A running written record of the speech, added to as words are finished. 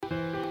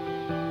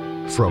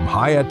From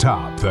high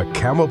atop the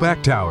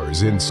Camelback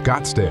Towers in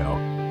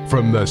Scottsdale,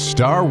 from the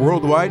Star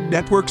Worldwide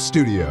Network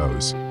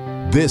studios,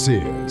 this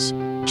is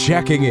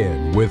Checking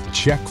In with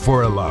Check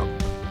for a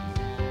Lump,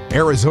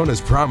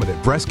 Arizona's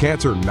prominent breast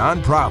cancer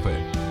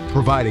nonprofit,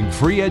 providing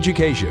free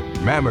education,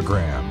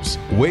 mammograms,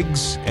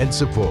 wigs, and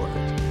support.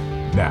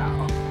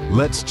 Now,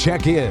 let's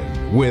check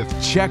in with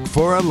Check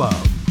for a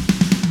Lump.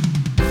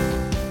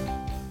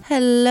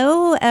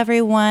 Hello,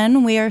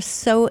 everyone. We are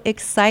so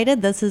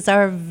excited. This is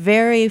our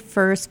very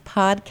first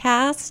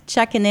podcast,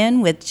 Checking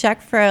In with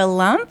Check for a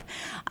Lump.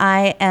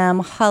 I am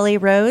Holly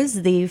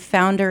Rose, the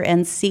founder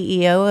and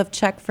CEO of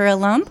Check for a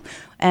Lump,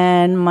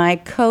 and my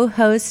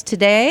co-host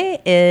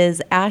today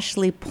is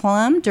Ashley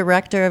Plum,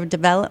 Director of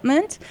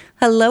Development.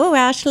 Hello,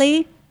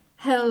 Ashley.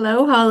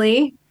 Hello,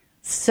 Holly.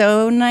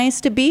 So nice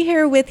to be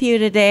here with you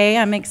today.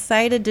 I'm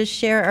excited to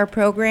share our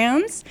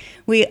programs.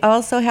 We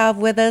also have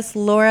with us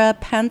Laura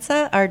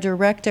Pentsa, our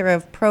Director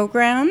of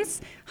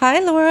Programs. Hi,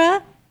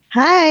 Laura.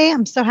 Hi,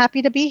 I'm so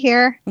happy to be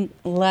here.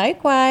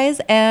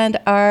 Likewise. And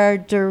our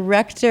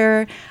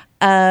Director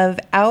of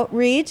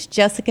Outreach,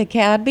 Jessica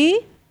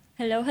Cadby.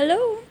 Hello,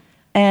 hello.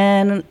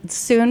 And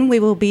soon we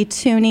will be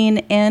tuning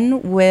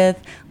in with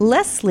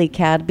Leslie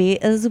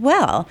Cadby as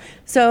well.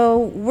 So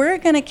we're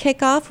going to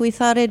kick off. We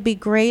thought it'd be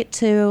great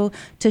to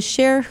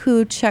share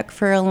who Check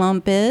for a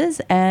Lump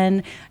is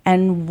and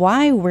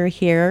why we're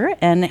here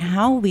and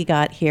how we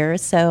got here.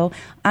 So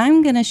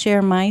I'm going to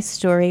share my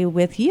story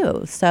with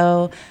you.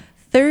 So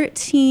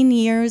 13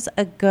 years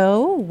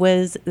ago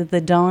was the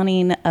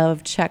dawning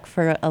of Check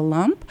for a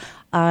Lump.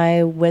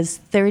 I was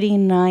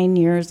 39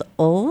 years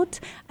old,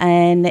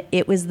 and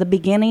it was the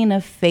beginning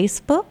of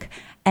Facebook.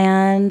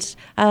 And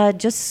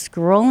just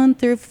scrolling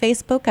through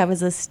Facebook, I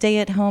was a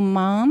stay-at-home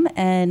mom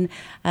and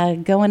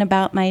going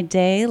about my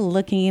day,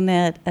 looking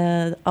at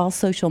all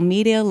social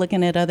media,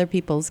 looking at other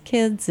people's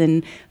kids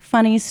and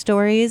funny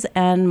stories.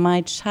 And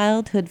my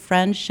childhood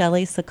friend,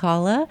 Shelly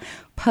Sakala,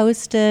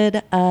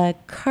 posted a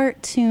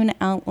cartoon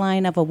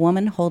outline of a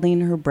woman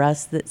holding her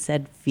breast that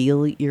said,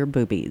 "Feel your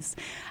boobies."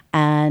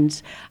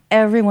 And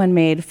everyone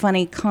made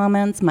funny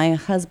comments. My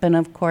husband,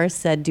 of course,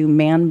 said, "Do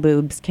man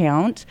boobs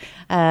count?"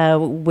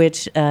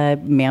 Which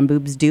man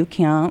boobs do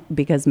count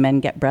because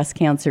men get breast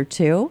cancer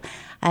too.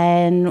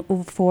 And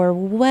for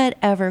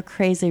whatever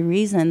crazy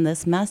reason,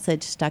 this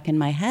message stuck in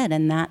my head.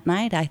 And that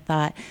night I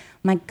thought,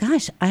 my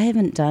gosh, I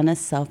haven't done a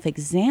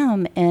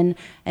self-exam in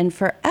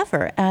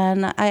forever.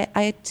 And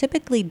I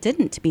typically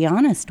didn't, to be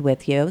honest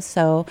with you.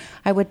 So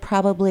I would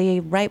probably,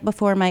 right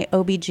before my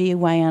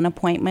OBGYN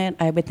appointment,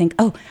 I would think,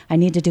 oh, I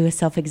need to do a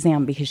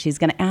self-exam because she's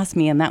going to ask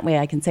me. And that way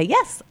I can say,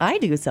 yes, I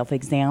do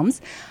self-exams.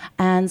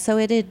 And so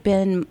it had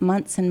been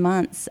months and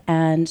months.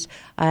 And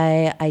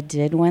I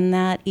did one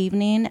that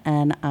evening,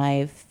 and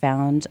I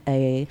found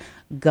a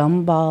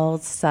gumball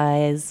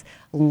size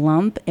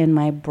lump in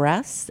my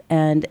breast,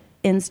 and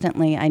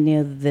instantly I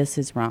knew this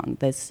is wrong.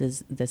 This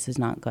is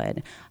not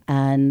good.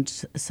 And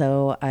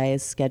so I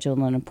scheduled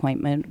an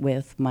appointment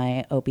with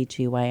my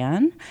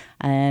OBGYN,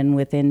 and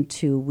within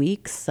 2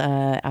 weeks,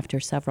 after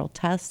several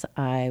tests,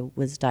 I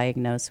was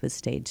diagnosed with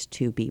stage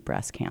 2B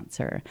breast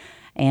cancer.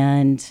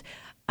 And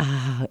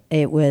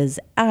it was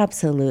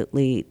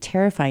absolutely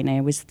terrifying.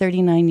 I was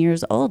 39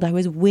 years old. I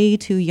was way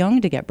too young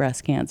to get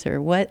breast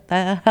cancer. What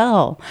the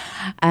hell?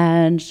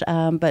 And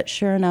but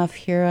sure enough,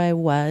 here I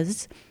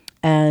was.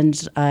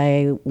 And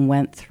I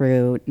went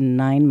through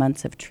 9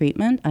 months of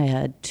treatment. I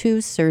had 2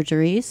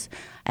 surgeries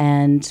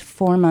and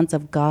 4 months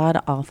of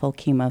god-awful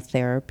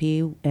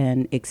chemotherapy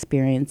and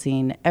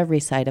experiencing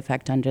every side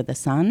effect under the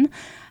sun,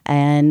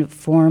 and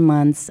 4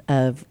 months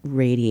of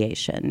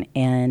radiation.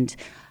 And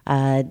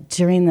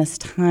during this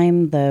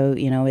time, though,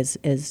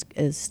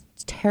 as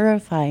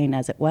terrifying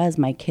as it was,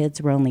 my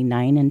kids were only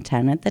 9 and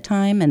 10 at the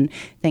time, and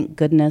thank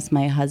goodness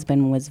my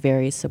husband was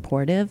very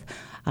supportive.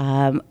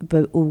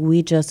 But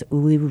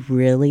we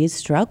really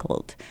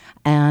struggled.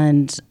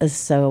 And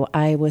so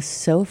I was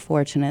so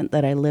fortunate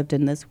that I lived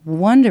in this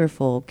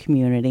wonderful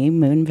community,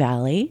 Moon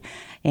Valley,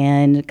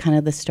 and kind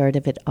of the start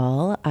of it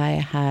all, I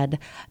had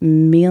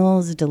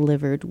meals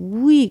delivered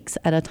weeks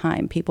at a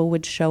time. People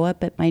would show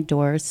up at my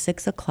door,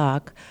 6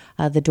 o'clock,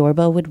 the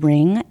doorbell would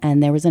ring,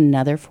 and there was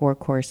another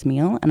 4-course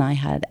meal, and I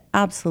had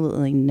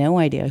absolutely no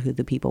idea who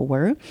the people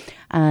were,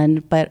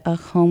 but a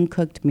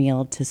home-cooked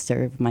meal to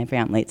serve my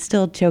family. It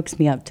still chokes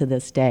me up to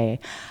this day.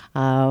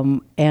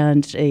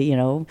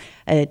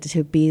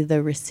 To be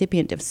the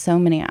recipient of so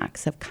many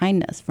acts of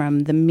kindness, from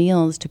the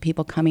meals to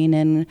people coming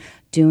in,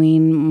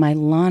 doing my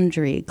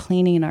laundry,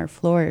 cleaning our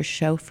floors,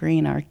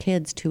 chauffeuring our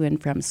kids to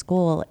and from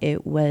school.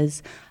 It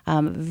was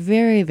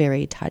very,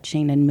 very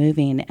touching and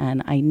moving,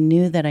 and I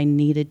knew that I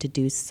needed to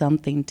do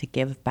something to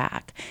give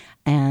back.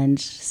 And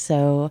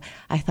so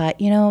I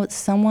thought,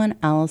 someone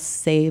else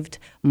saved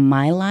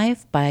my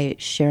life by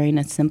sharing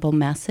a simple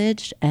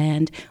message,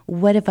 and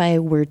what if I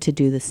were to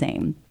do the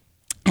same?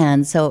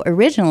 And so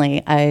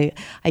originally, I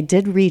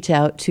did reach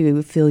out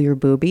to Feel Your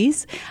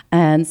Boobies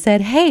and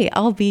said, hey,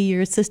 I'll be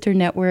your sister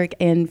network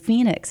in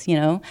Phoenix,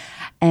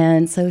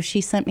 And so she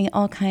sent me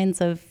all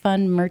kinds of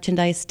fun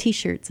merchandise,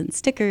 T-shirts and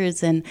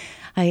stickers. And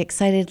I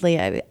excitedly,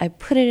 I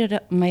put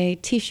my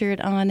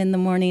T-shirt on in the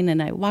morning,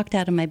 and I walked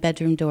out of my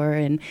bedroom door.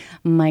 And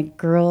my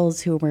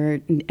girls, who were,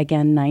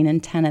 again, 9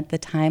 and 10 at the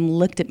time,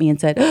 looked at me and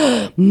said,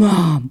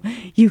 Mom,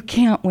 you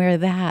can't wear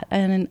that.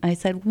 And I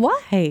said,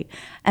 why?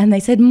 And they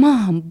said,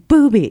 Mom,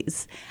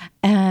 boobies.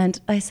 And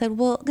I said,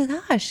 well,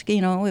 gosh,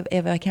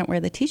 if I can't wear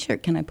the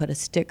T-shirt, can I put a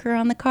sticker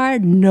on the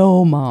card?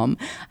 No, Mom.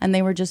 And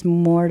they were just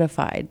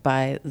mortified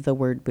by the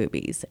word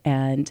boobies.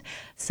 And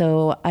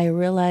so I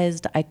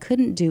realized I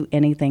couldn't do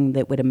anything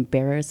that would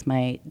embarrass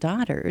my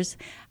daughters.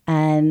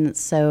 And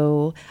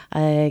so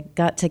I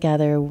got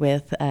together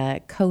with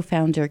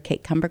co-founder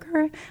Kate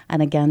Kumberger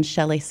and again,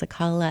 Shelley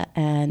Sakala.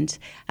 And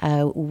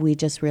we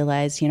just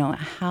realized,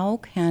 how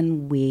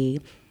can we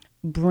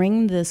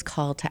bring this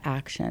call to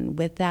action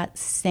with that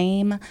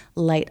same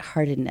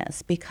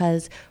lightheartedness?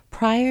 Because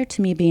prior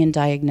to me being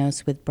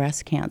diagnosed with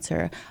breast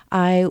cancer,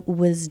 I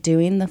was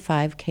doing the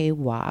 5K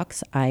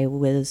walks, I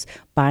was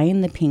buying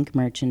the pink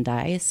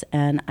merchandise,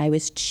 and I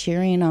was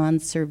cheering on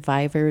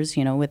survivors,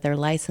 with their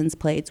license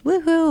plates,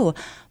 woohoo!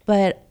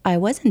 But I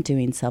wasn't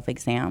doing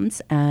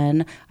self-exams,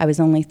 and I was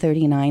only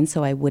 39,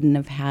 so I wouldn't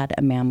have had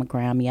a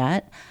mammogram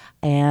yet.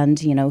 And,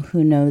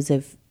 who knows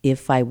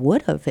if I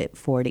would have at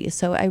 40.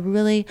 So I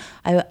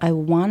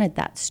wanted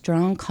that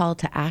strong call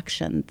to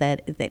action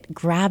that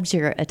grabs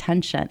your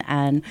attention.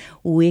 And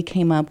we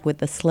came up with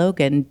the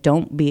slogan,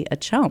 don't be a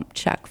chump,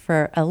 check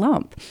for a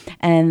lump.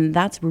 And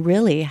that's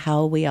really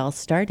how we all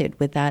started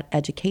with that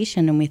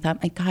education. And we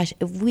thought, my gosh,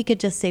 if we could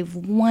just save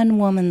one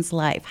woman's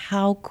life,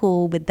 how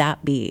cool would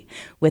that be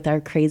with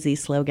our crazy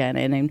slogan?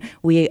 And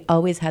we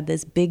always had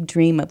this big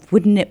dream of,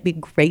 wouldn't it be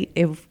great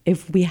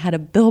if we had a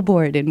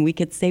billboard and we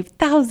could save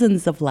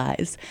thousands of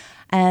lives?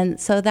 And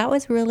so that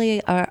was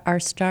really our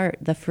start.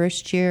 The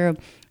first year,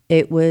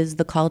 it was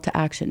the call to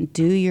action.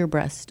 Do your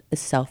breast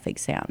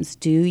self-exams.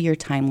 Do your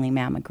timely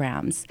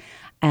mammograms.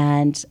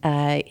 And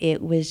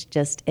it was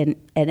just an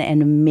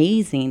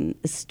amazing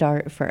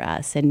start for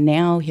us. And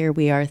now here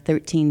we are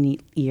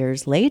 13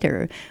 years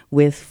later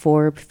with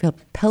 4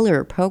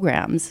 pillar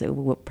programs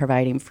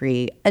providing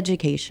free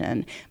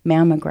education,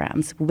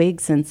 mammograms,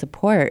 wigs, and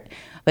support.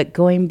 But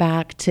going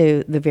back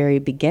to the very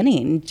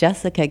beginning,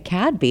 Jessica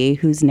Cadby,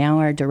 who's now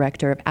our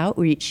director of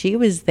outreach, she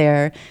was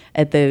there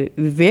at the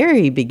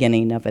very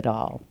beginning of it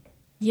all.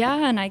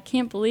 Yeah, and I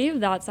can't believe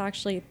that's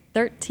actually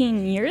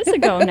 13 years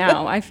ago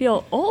now. I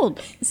feel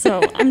old.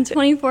 So I'm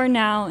 24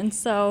 now, and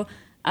so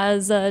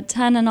as a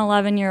 10 and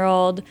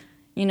 11-year-old,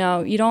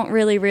 you don't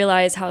really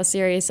realize how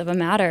serious of a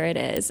matter it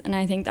is. And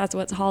I think that's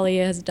what Holly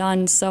has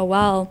done so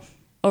well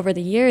over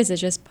the years,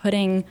 is just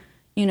putting,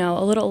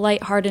 a little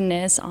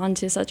lightheartedness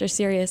onto such a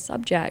serious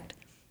subject.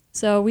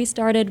 So we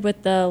started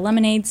with the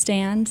lemonade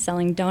stand,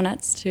 selling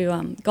donuts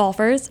to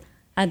golfers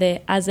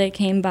as they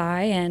came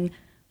by, and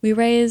we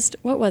raised,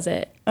 what was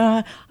it?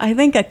 I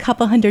think a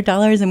couple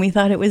 $100, and we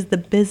thought it was the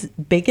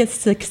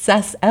biggest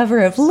success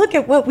ever of, look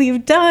at what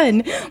we've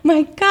done.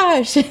 My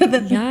gosh.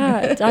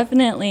 Yeah,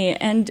 definitely.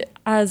 And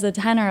as a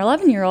 10 or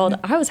 11-year-old,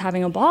 I was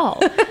having a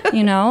ball,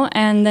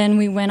 and then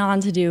we went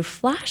on to do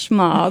flash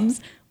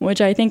mobs, which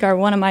I think are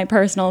one of my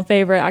personal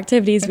favorite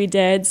activities we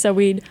did. So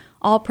we'd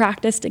all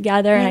practice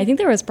together, and I think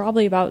there was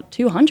probably about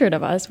 200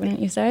 of us, wouldn't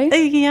you say?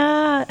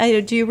 Yeah.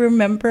 Do you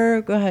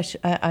remember? Gosh,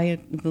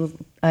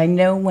 I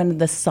know when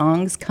the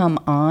songs come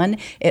on,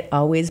 it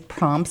always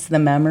prompts the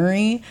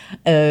memory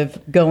of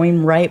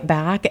going right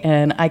back,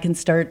 and I can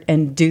start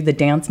and do the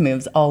dance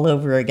moves all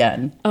over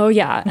again. Oh,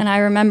 yeah. And I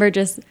remember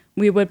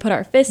we would put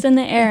our fist in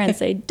the air and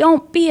say,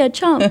 don't be a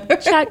chump,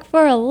 check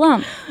for a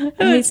lump.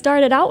 And we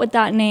started out with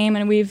that name,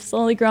 and we've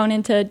slowly grown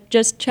into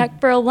just check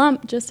for a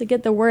lump, just to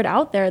get the word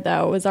out there,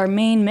 though, was our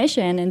main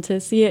mission, and to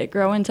see it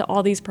grow into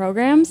all these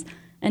programs,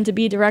 and to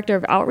be director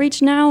of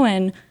outreach now.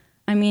 And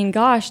I mean,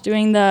 gosh,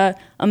 doing the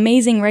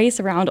amazing race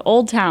around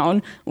Old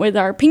Town with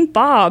our pink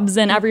bobs,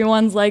 and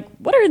everyone's like,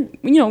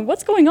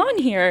 what's going on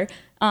here?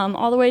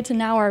 All the way to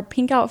now our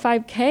Pink Out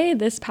 5K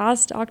this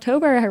past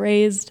October, I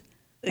raised,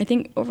 I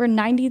think, over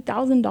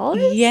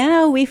 $90,000.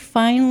 Yeah, we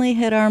finally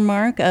hit our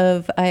mark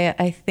of,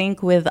 I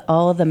think with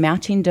all the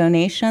matching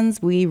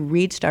donations, we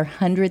reached our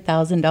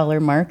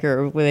 $100,000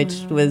 marker,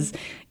 which was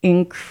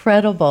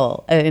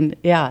incredible. And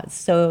yeah,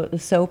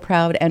 so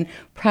proud, and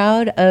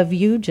proud of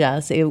you,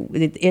 Jess.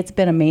 It's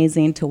been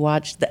amazing to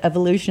watch the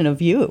evolution of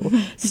you,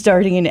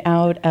 starting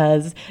out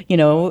as, a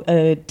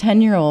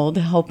 10-year-old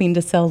helping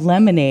to sell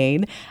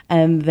lemonade,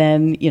 and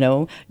then,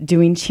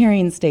 doing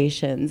cheering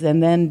stations,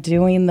 and then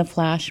doing the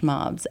flash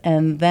mobs,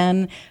 and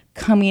then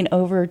coming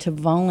over to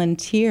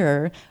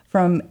volunteer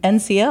from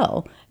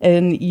NCL.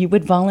 And you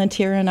would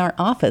volunteer in our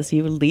office.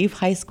 You would leave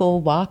high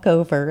school, walk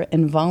over,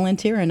 and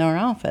volunteer in our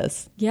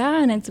office.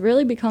 Yeah, and it's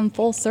really become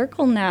full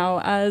circle now,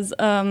 as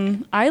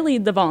I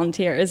lead the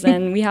volunteers,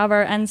 and we have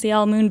our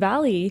NCL Moon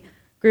Valley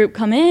group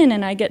come in,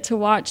 and I get to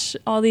watch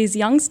all these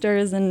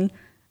youngsters, and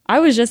I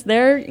was just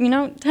there,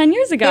 10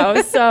 years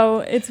ago.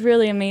 So it's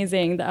really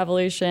amazing the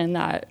evolution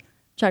that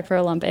Check for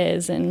a Lump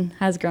is and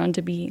has grown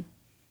to be.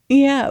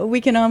 Yeah,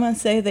 we can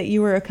almost say that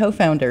you were a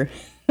co-founder.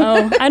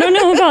 Oh, I don't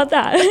know about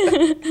that.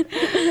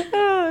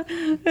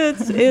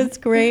 It's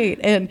great.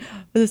 And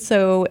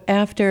so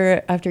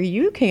after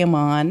you came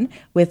on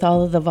with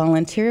all of the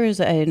volunteers,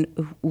 and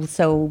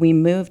so we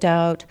moved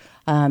out.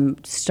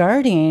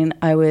 Starting,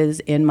 I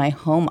was in my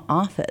home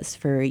office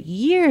for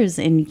years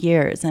and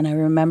years, and I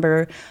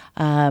remember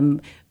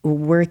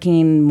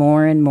working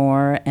more and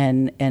more,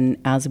 and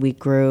as we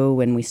grew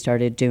and we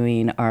started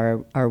doing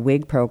our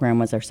Wig program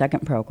was our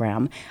second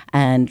program,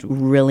 and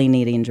really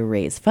needing to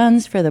raise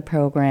funds for the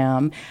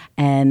program.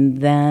 And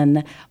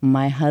then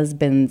my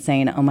husband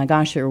saying, oh my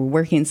gosh, you're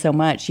working so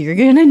much, you're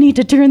gonna need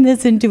to turn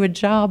this into a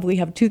job. We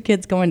have 2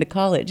 kids going to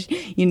college.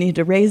 You need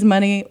to raise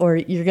money, or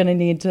you're gonna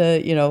need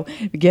to,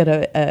 get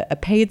a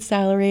paid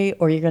salary,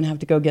 or you're gonna have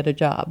to go get a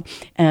job.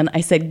 And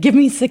I said, give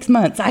me 6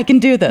 months, I can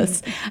do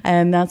this.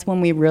 And that's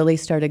when we really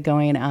started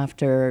going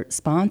after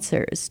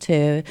sponsors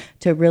to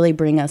really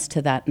bring us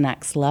to that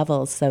next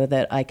level, so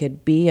that I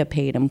could be a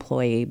paid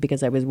employee,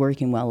 because I was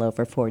working well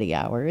over 40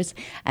 hours.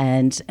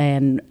 And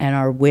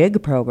our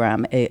Wig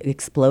program, it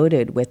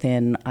exploded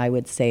within, I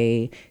would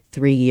say,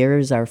 3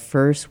 years. Our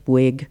first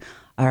Wig,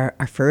 our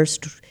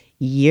first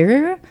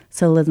year.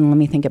 So let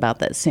me think about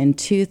this. In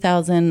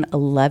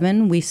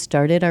 2011, we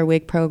started our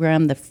Wig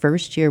program. The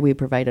first year we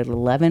provided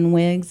 11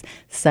 wigs.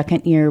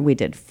 Second year we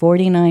did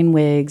 49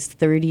 wigs.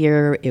 Third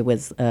year it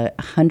was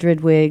 100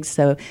 wigs.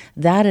 So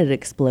that had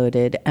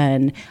exploded,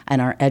 and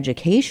our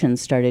education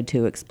started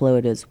to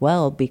explode as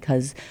well,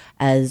 because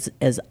as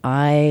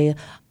I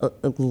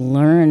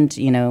learned,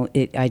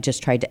 I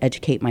just tried to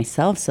educate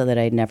myself so that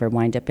I'd never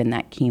wind up in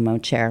that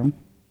chemo chair.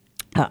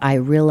 I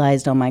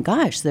realized, oh my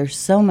gosh, there's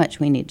so much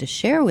we need to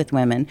share with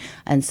women.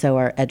 And so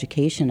our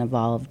education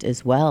evolved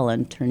as well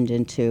and turned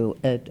into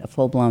a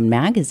full-blown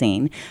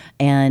magazine.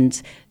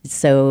 And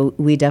so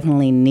we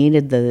definitely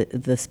needed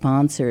the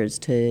sponsors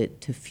to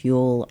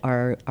fuel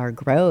our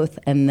growth,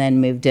 and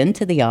then moved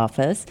into the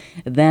office.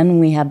 Then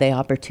we had the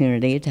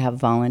opportunity to have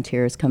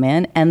volunteers come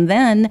in. And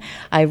then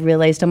I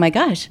realized, oh my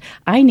gosh,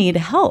 I need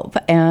help.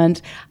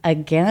 And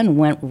again,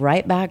 went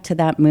right back to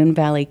that Moon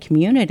Valley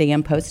community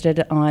and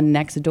posted on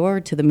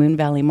Nextdoor to the Moon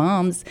Valley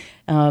moms.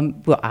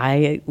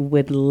 I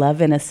would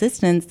love an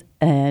assistance,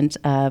 and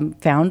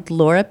found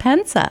Laura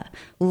Pentsa.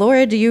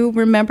 Laura, do you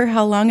remember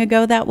how long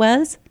ago that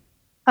was?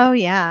 Oh,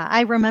 yeah.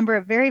 I remember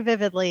it very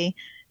vividly.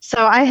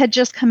 So I had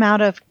just come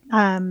out of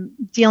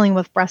dealing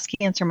with breast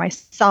cancer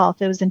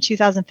myself. It was in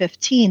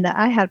 2015 that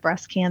I had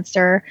breast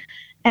cancer.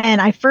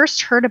 And I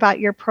first heard about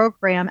your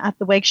program at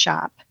the wig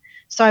shop.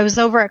 So I was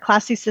over at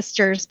Classy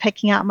Sisters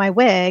picking out my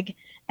wig,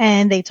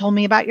 and they told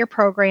me about your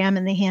program,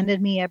 and they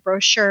handed me a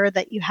brochure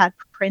that you had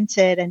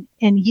printed,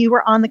 and you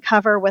were on the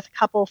cover with a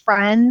couple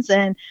friends,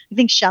 and I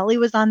think Shelly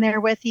was on there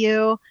with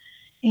you.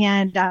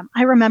 And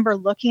I remember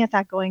looking at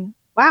that going,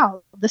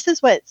 wow, this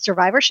is what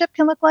survivorship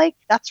can look like.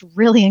 That's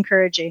really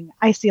encouraging.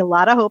 I see a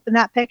lot of hope in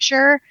that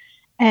picture.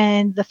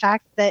 And the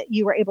fact that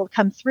you were able to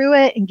come through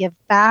it and give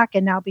back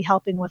and now be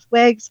helping with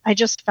wigs, I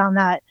just found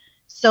that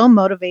so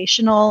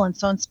motivational and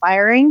so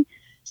inspiring.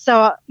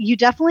 So you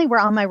definitely were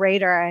on my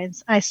radar.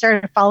 I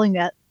started following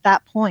at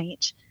that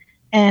point.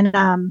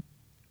 And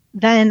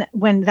then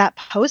when that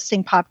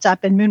posting popped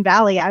up in Moon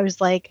Valley, I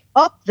was like,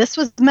 oh, this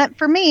was meant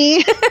for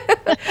me.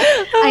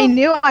 I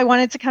knew I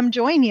wanted to come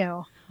join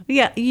you.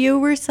 Yeah, you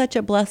were such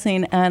a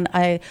blessing, and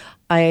I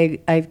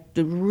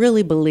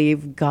really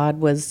believe God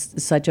was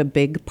such a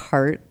big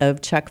part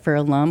of Check for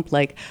a Lump.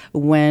 Like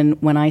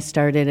when I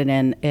started it,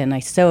 and I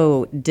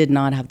so did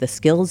not have the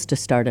skills to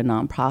start a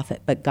nonprofit,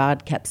 but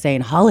God kept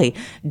saying, Holly,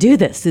 do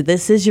this.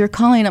 This is your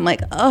calling. I'm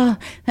like, oh,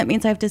 that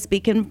means I have to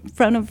speak in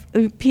front of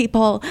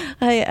people.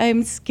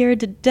 I'm scared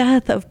to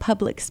death of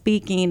public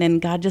speaking.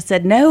 And God just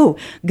said, no,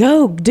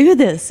 go do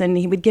this. And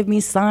he would give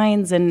me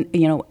signs, and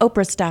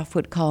Oprah staff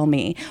would call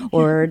me,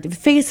 or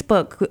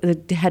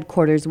Facebook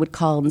headquarters would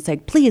call and say,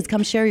 please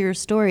come share your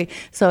story.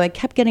 So I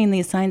kept getting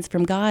these signs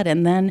from God.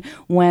 And then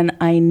when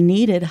I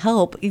needed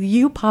help,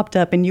 you popped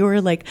up, and you were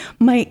like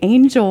my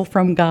angel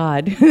from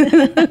God.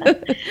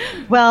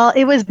 Well,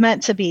 it was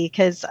meant to be,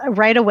 because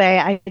right away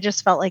I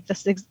just felt like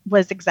this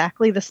was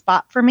exactly the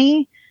spot for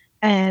me.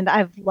 And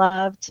I've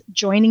loved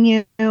joining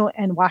you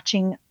and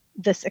watching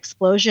this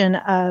explosion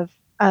of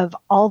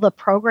all the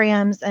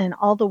programs and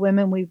all the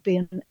women we've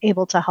been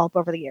able to help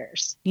over the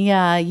years.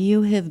 Yeah,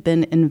 you have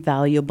been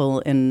invaluable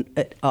in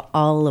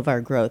all of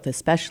our growth,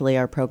 especially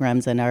our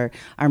programs, and our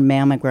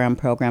mammogram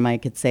program. I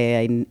could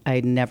say I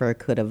never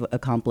could have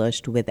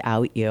accomplished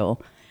without you.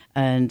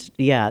 And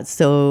yeah,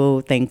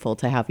 so thankful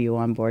to have you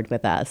on board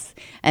with us.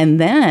 And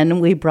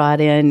then we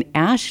brought in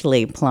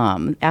Ashley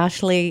Plum.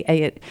 Ashley,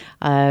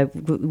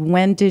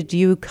 when did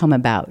you come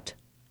about?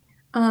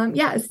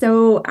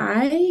 So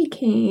I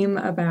came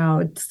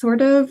about sort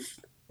of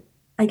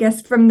I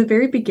guess from the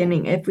very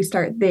beginning, if we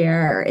start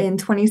there, in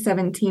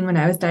 2017, when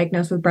I was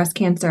diagnosed with breast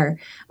cancer,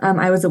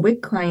 I was a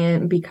wig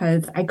client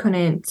because I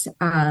couldn't,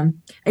 I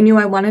knew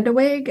I wanted a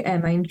wig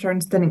and my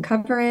insurance didn't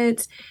cover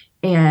it.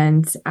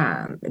 And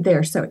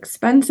they're so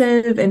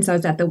expensive. And so I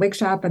was at the wig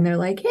shop and they're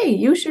like, hey,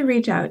 you should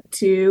reach out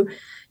to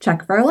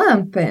Check for a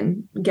Lump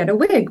and get a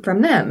wig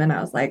from them. And I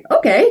was like,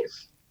 okay.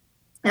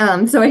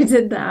 So I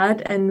did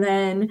that. And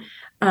then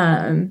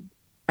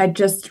I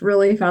just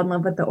really fell in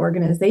love with the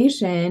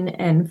organization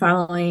and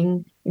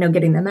following,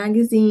 getting the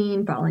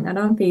magazine, following it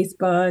on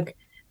Facebook.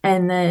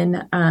 And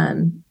then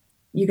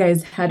you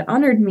guys had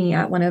honored me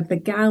at one of the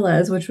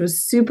galas, which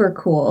was super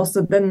cool.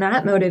 So then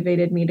that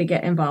motivated me to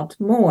get involved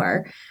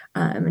more,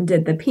 and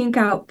did the Pink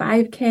Out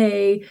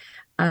 5K,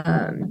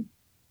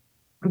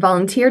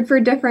 volunteered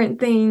for different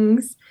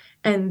things,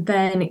 and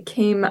then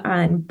came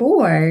on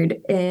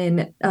board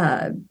in,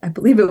 I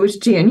believe it was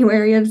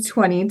January of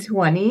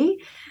 2020.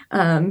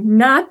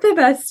 Not the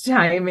best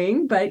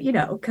timing, but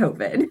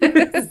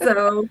COVID.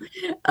 So,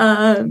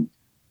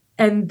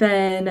 and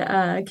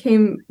then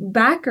came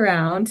back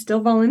around,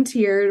 still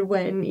volunteered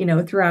when,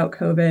 throughout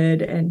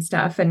COVID and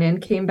stuff, and then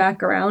came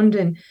back around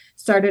and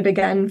started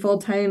again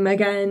full-time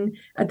again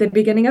at the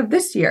beginning of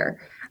this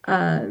year,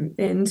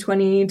 in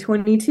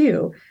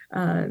 2022.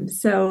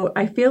 So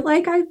I feel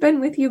like I've been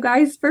with you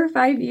guys for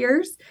 5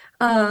 years,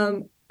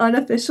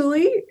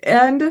 unofficially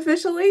and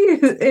officially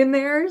in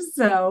there.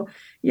 So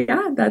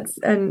yeah,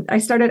 and I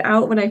started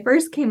out when I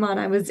first came on,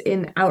 I was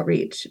in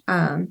outreach,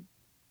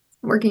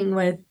 working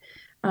with,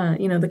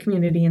 the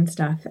community and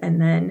stuff. And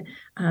then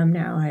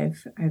now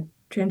I've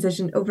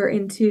transitioned over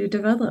into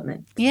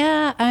development.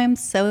 Yeah, I'm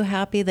so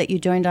happy that you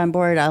joined on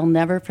board. I'll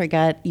never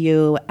forget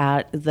you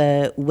at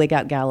the Wig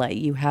Out Gala.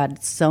 You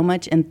had so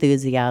much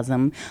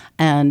enthusiasm,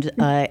 and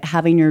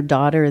having your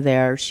daughter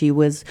there, she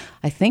was,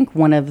 I think,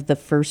 one of the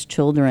first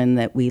children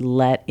that we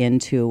let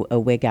into a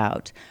Wig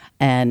Out.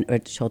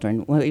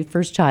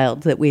 First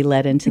child that we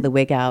let into the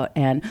Wig Out,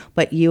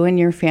 but you and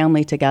your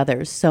family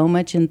together, so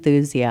much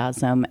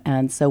enthusiasm.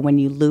 And so when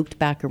you looped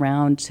back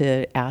around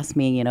to ask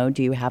me,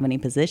 do you have any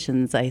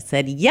positions? I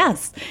said,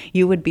 yes,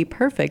 you would be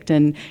perfect.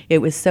 And it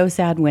was so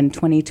sad when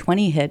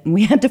 2020 hit and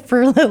we had to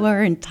furlough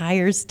our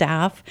entire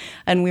staff.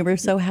 And we were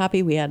so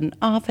happy we had an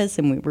office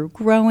and we were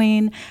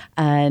growing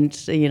and,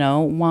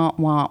 wah,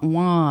 wah,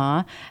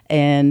 wah.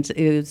 And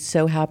it was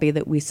so happy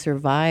that we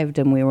survived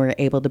and we were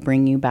able to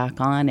bring you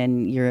back on. And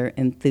your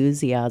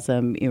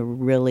enthusiasm,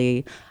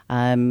 really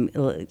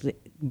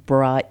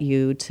brought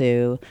you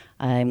to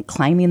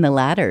climbing the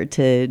ladder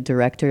to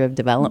Director of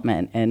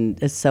Development,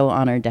 and is so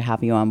honored to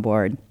have you on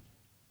board.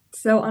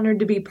 So honored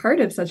to be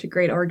part of such a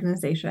great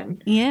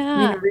organization.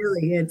 Yeah.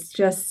 Really, it's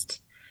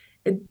just,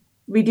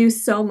 we do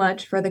so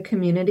much for the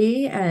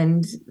community,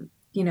 and,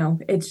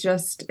 it's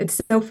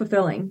so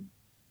fulfilling.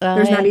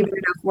 There's not even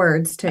enough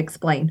words to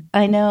explain.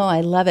 I know.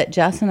 I love it.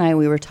 Jess and I,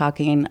 we were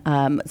talking,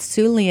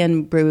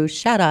 Sulien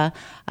Bruceta,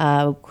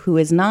 who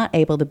is not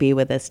able to be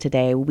with us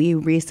today. We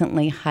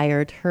recently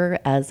hired her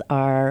as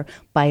our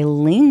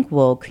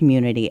bilingual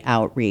community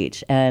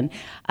outreach. And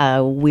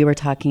we were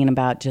talking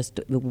about just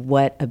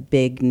what a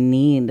big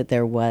need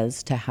there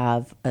was to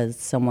have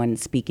someone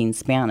speaking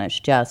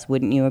Spanish. Jess,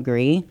 wouldn't you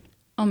agree?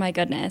 Oh my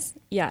goodness.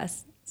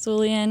 Yes.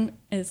 Sulien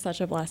is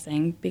such a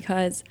blessing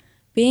because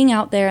being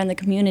out there in the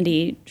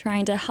community,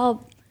 trying to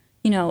help,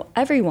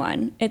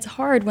 everyone, it's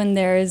hard when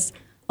there's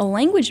a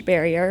language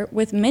barrier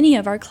with many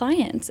of our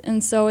clients.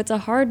 And so it's a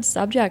hard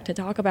subject to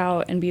talk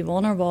about and be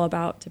vulnerable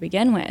about to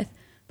begin with.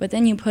 But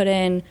then you put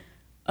in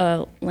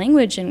a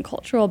language and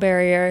cultural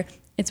barrier,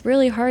 it's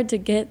really hard to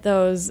get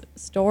those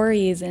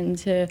stories and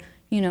to,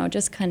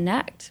 just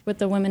connect with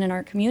the women in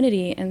our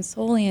community. And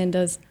Sulien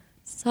does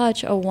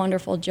such a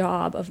wonderful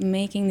job of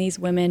making these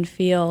women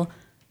feel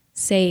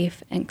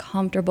safe and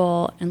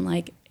comfortable and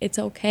like it's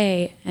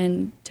okay,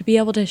 and to be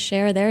able to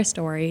share their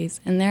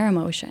stories and their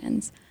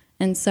emotions.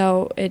 And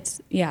so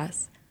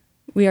yes,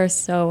 we are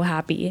so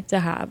happy to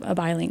have a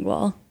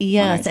bilingual.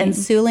 Yes, and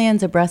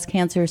Sulien's a breast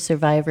cancer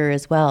survivor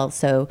as well.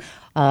 So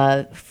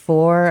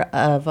 4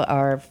 of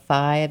our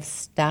 5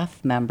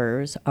 staff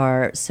members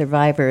are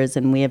survivors,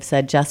 and we have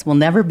said Jess will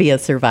never be a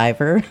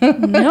survivor.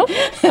 Nope,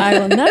 I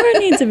will never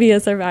need to be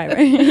a survivor.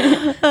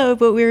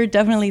 But we're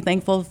definitely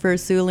thankful for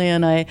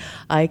Sulien.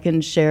 I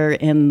can share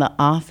in the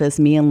office,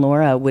 me and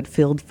Laura would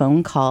field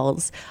phone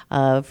calls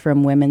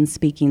from women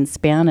speaking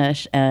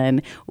Spanish,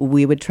 and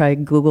we would try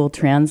Google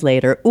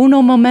Translator.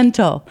 Uno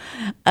momento.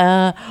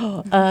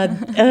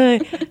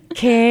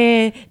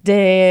 Que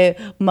de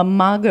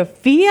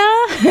mamografía?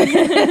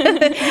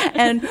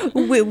 And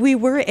we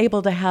were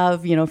able to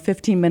have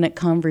 15-minute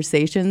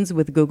conversations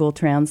with Google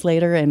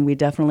Translator, and we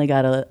definitely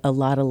got a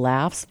lot of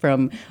laughs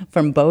from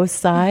both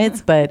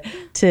sides. But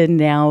to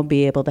now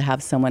be able to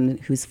have someone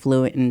who's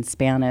fluent in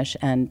Spanish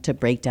and to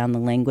break down the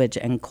language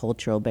and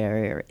cultural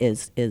barrier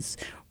is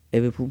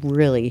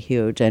really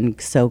huge,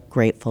 and so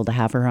grateful to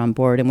have her on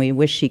board. And we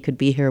wish she could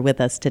be here with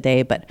us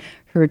today, but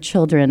her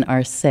children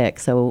are sick,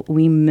 so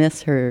we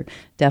miss her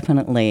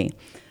definitely.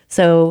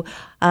 So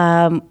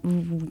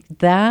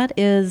That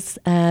is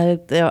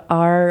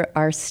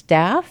our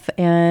staff,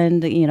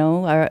 and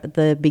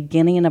the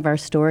beginning of our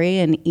story.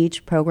 And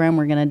each program,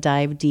 we're going to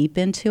dive deep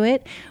into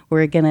it.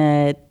 We're going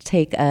to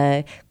take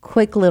a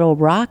quick little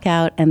rock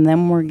out, and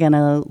then we're going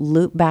to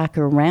loop back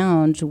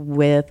around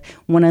with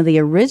one of the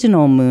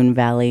original Moon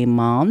Valley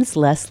moms,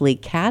 Leslie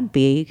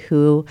Cadby,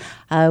 who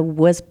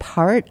was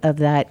part of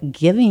that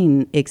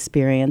giving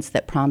experience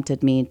that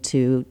prompted me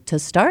to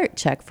start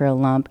Check for a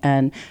Lump.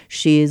 And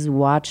she's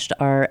watched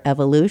our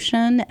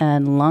evolution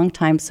and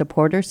longtime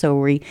supporter, so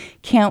we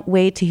can't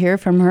wait to hear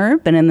from her.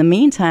 But in the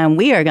meantime,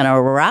 we are going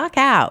to rock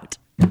out.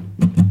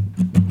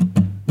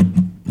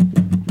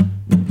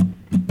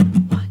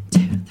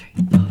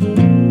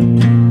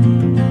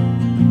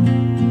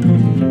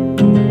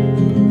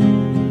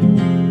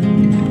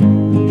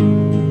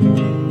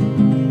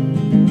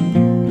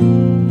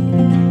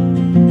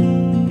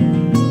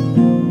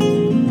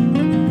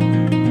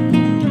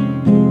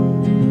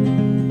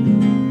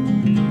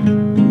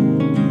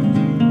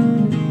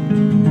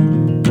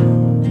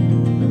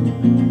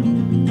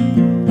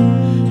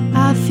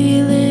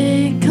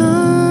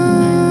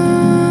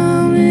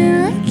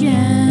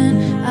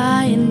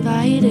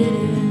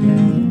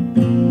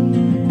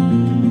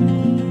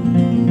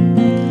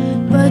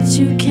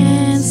 You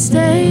can't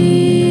stay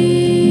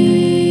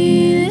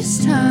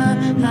this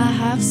time. I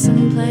have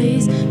some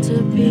place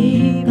to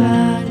be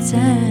by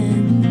 10.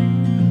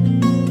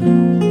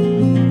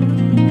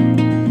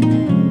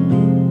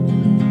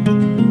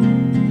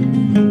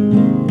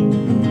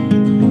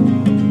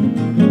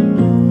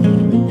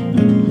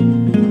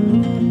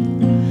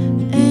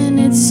 And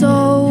it's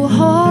so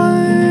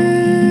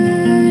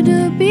hard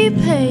to be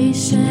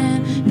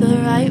patient. The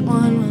right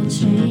one will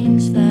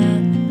change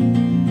that.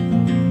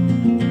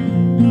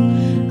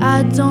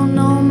 I don't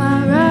know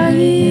my right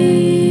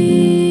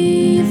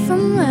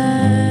from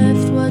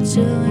left, what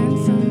you learn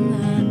from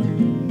that.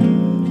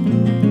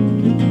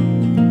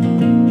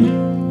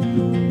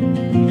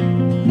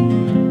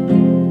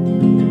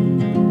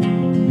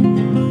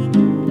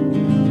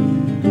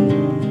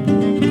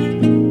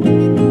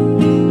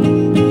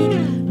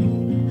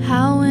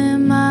 How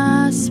am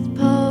I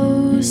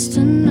supposed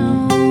to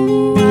know?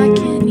 I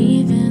can't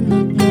even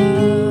look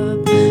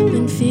up.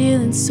 Been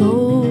feeling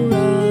so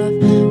rough,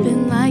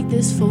 been like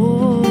this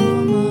for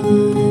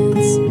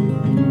months.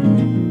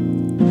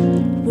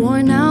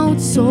 Worn out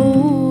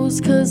souls,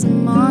 'cause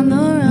I'm on the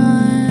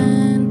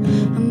run.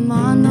 I'm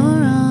on the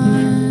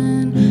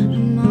run.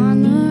 I'm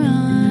on the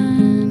run.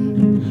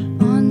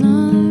 On the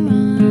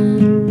run.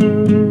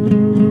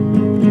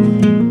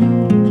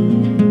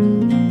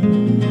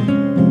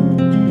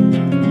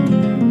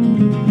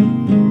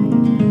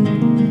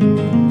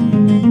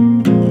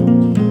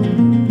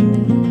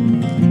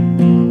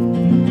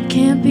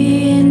 Can't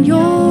be in your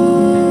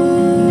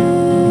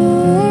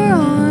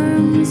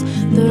arms.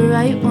 The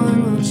right one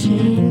will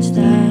change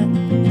that.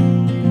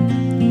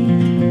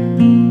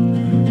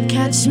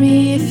 Catch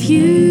me if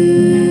you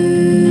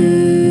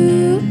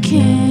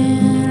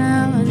can.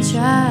 I'm a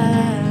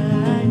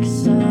track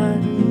star,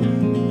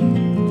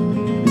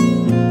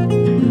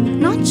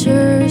 not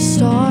your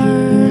star.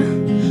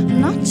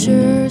 Not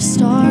your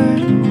star.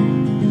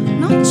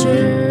 Not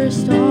your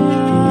star.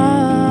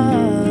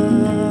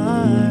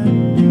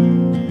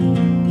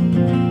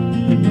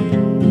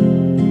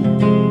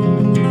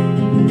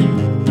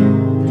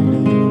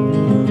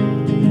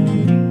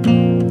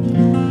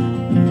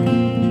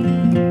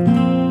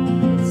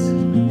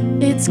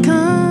 It's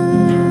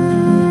coming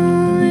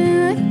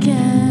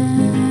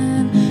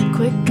again,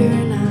 quicker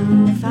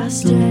now,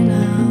 faster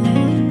now.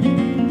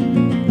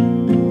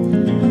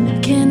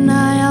 Can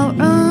I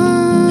outrun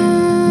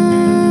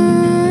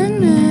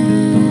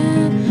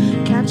it?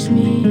 Catch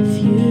me if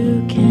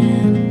you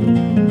can.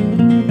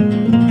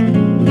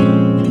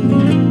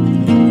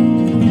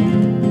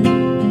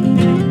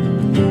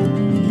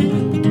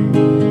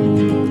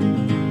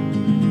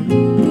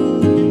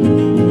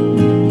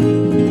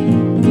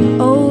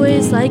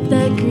 Always like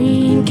that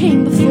green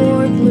came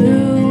before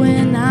blue,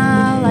 and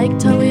I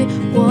liked how it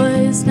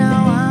was.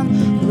 Now I'm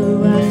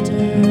blue after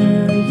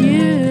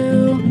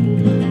you.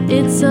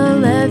 It's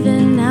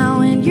 11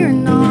 now and you're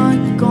not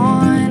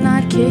gone.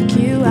 I'd kick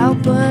you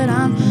out, but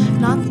I'm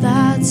not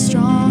that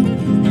strong.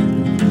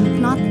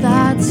 Not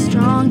that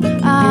strong.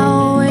 I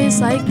always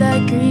liked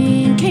that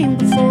green came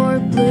before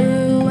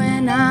blue,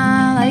 and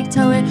I liked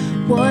how it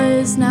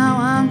was. Now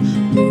I'm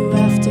blue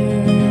after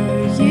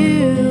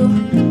you.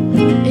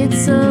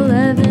 It's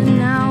 11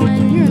 now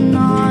and you're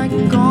not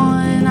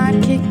gone.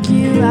 I'd kick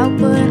you out,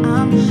 but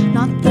I'm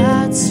not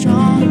that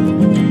strong.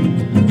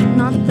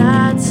 Not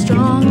that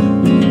strong.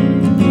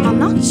 I'm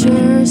not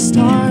your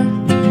star.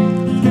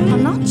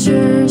 I'm not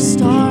your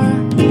star.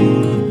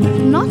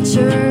 I'm not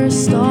your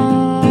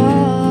star.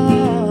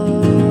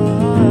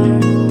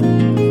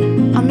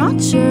 I'm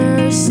not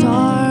your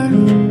star.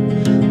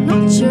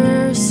 Not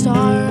your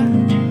star.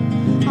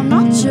 I'm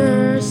not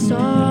your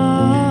star.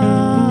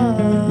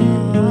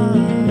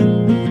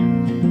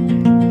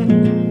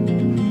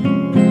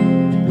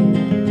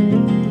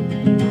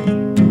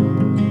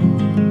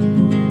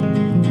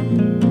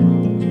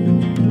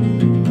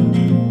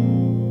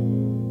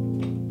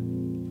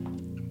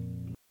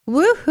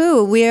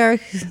 we are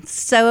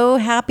so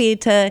happy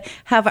to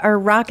have our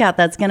rock out.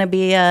 That's going to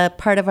be a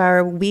part of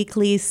our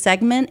weekly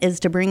segment, is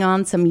to bring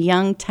on some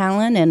young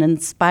talent and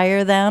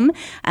inspire them.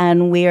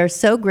 And we are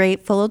so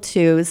grateful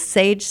to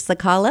Sage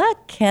Sakala,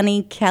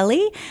 Kenny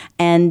Kelly,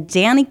 and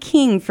Danny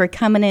King for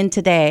coming in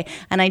today.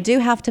 And I do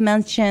have to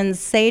mention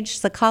Sage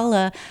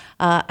Sakala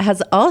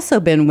has also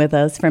been with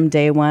us from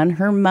day one.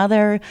 Her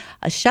mother,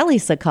 Shelly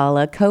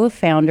Sakala,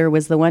 co-founder,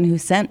 was the one who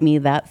sent me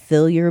that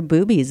Fill Your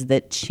Boobies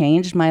that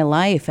changed my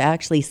life,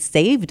 actually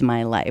saved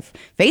my life.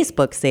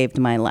 Facebook saved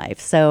my life.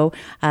 So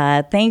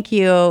thank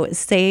you,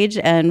 Sage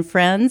and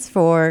friends,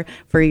 for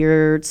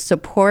your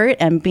support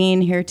and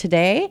being here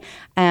today.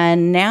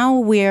 And now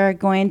we're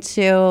going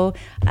to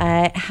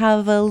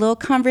have a little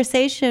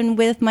conversation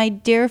with my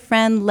dear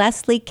friend,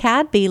 Leslie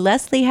Cadby.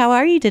 Leslie, how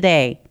are you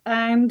today?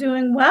 I'm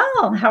doing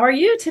well. How are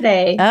you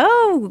today?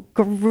 Oh,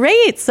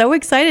 great. So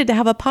excited to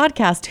have a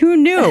podcast. Who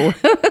knew?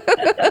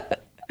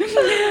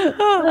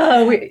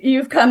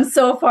 You've come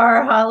so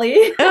far,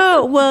 Holly.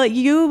 Oh, well,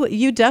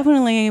 you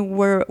definitely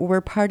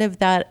were part of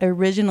that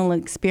original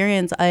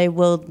experience. I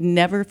will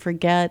never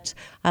forget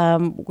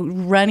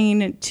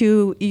running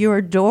to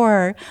your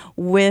door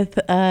with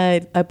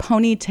a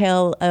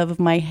ponytail of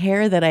my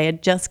hair that I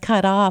had just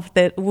cut off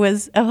that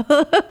was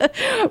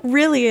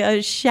really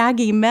a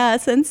shaggy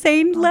mess, and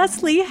saying,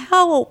 "Leslie,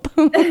 help."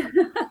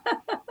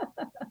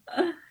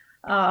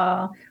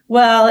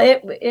 Well,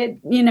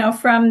 it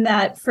from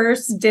that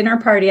first dinner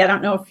party, I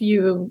don't know if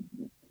you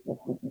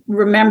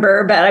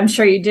remember, but I'm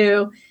sure you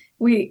do.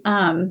 We,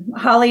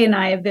 Holly and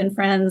I have been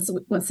friends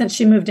since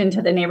she moved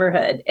into the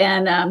neighborhood,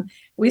 and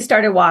we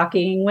started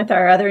walking with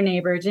our other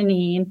neighbor,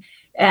 Janine,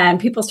 and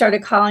people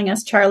started calling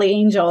us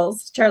Charlie's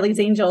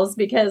Angels,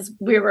 because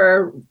we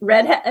were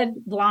redhead,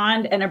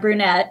 blonde, and a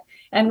brunette,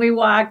 and we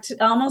walked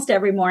almost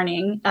every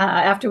morning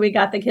after we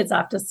got the kids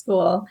off to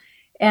school.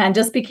 And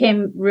just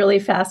became really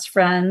fast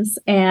friends.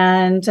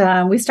 And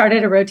we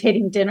started a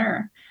rotating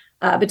dinner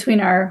between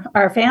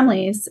our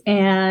families.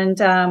 And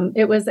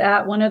it was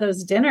at one of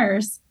those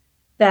dinners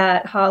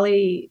that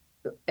Holly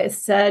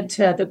said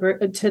to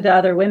the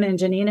other women,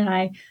 Janine and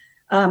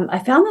I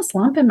found this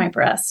lump in my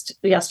breast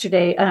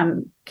yesterday.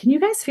 Can you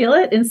guys feel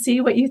it and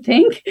see what you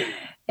think?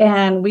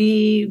 And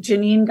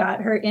Janine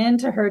got her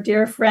into her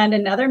dear friend,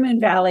 another Moon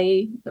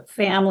Valley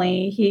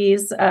family.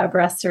 He's a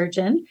breast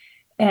surgeon.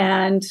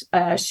 And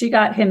she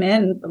got him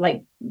in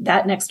like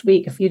that next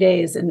week, a few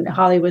days, and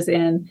Holly was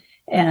in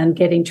and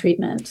getting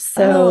treatment.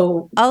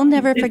 So I'll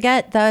never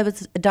forget, that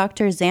was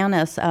Dr.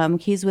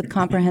 Zanis. He's with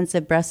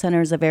Comprehensive Breast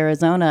Centers of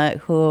Arizona,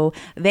 who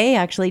they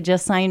actually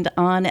just signed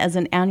on as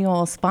an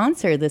annual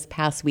sponsor this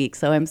past week.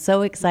 So I'm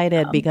so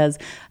excited because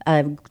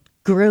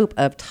group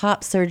of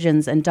top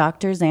surgeons, and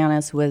Dr.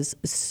 Zanis was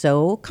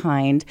so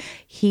kind.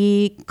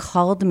 He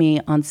called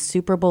me on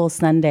Super Bowl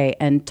Sunday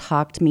and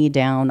talked me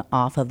down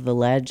off of the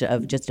ledge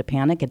of just a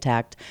panic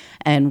attack,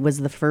 and was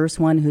the first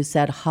one who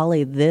said,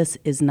 "Holly, this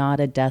is not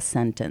a death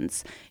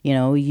sentence. You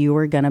know, you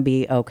are going to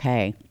be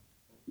okay."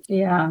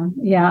 Yeah.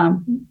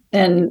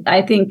 And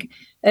I think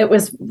it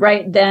was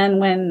right then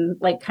when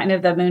kind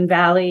of the Moon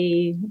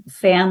Valley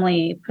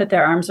family put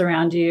their arms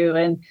around you.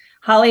 And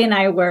Holly and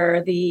I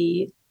were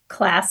the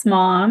class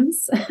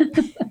moms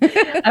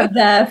of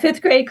the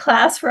 5th grade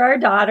class for our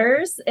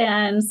daughters.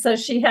 And so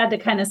she had to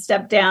kind of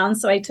step down.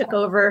 So I took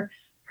over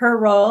her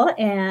role.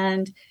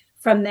 And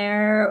from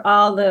there,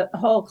 the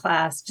whole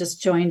class just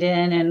joined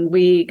in, and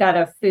we got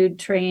a food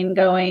train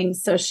going.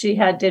 So she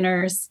had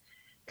dinners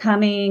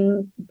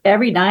coming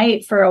every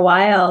night for a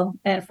while,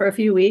 and for a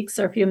few weeks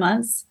or a few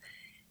months.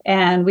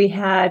 And we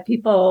had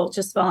people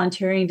just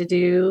volunteering to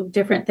do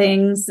different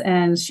things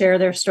and share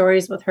their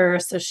stories with her.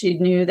 So she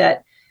knew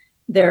that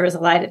there was a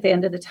light at the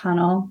end of the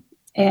tunnel.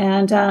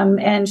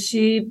 And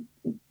she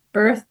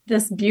birthed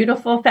this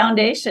beautiful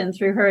foundation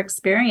through her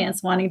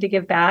experience, wanting to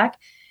give back.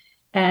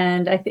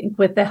 And I think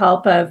with the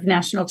help of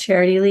National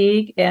Charity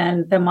League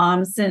and the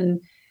moms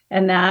and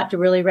that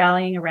really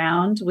rallying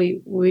around,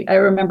 I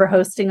remember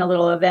hosting a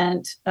little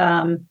event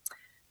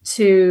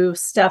to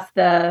stuff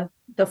the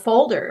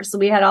folders.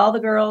 We had all the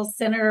girls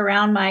centered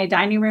around my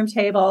dining room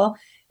table,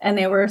 and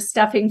they were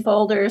stuffing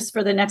folders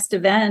for the next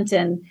event.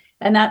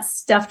 And that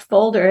stuffed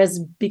folder has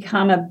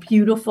become a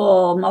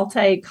beautiful,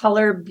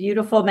 multicolored,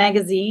 beautiful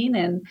magazine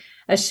and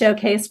a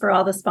showcase for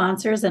all the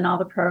sponsors and all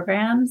the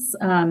programs.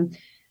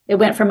 It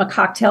went from a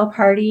cocktail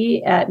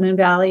party at Moon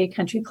Valley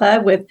Country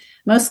Club with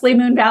mostly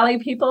Moon Valley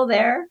people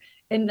there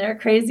in their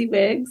crazy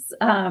wigs,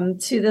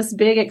 to this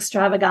big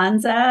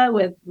extravaganza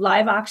with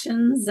live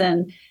auctions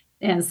and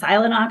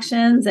silent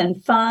auctions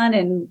and fun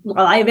and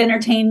live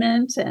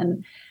entertainment.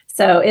 And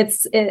so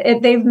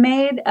they've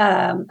made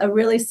a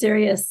really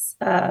serious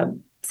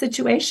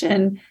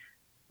situation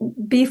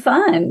be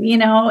fun,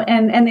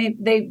 and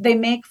they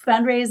make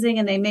fundraising,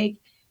 and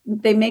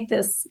they make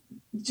this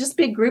just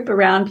big group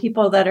around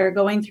people that are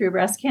going through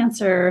breast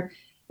cancer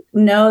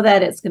know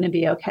that it's going to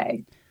be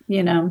okay.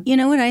 You know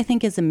what I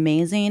think is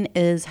amazing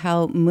is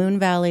how Moon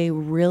Valley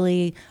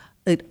really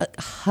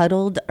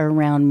huddled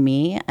around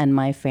me and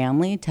my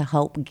family to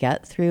help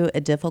get through a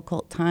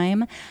difficult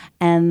time.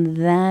 And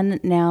then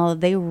now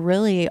they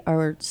really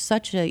are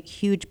such a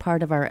huge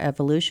part of our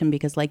evolution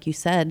because, like you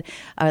said,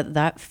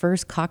 that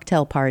first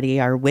cocktail party,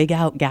 our Wig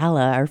Out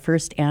Gala, our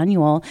first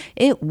annual,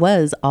 it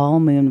was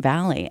all Moon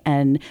Valley.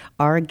 And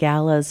our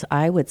galas,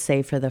 I would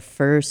say, for the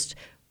first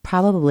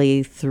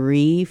probably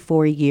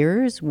 3-4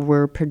 years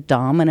were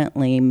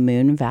predominantly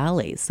Moon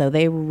Valley. So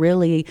they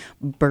really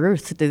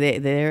birthed.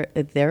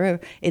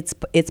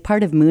 It's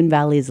part of Moon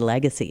Valley's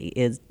legacy.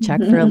 Is Check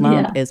for a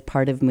Lump is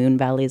part of Moon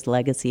Valley's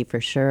legacy for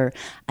sure.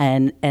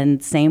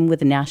 And same with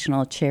the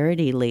National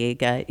Charity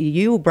League.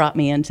 You brought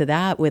me into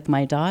that with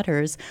my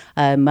daughters,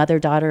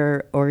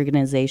 mother-daughter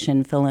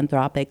organization,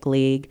 philanthropic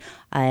league,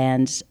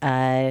 and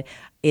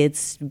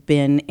it's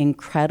been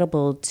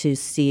incredible to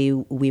see.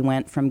 We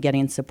went from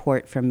getting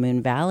support from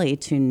Moon Valley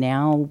to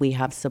now we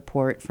have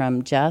support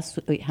from just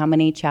how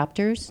many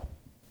chapters?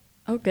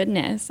 Oh,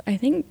 goodness. I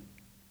think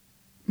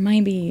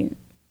maybe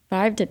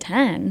 5 to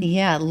 10.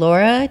 Yeah.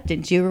 Laura,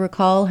 did you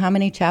recall how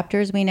many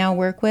chapters we now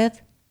work with?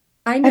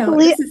 I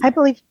believe,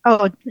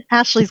 oh,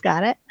 Ashley's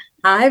got it.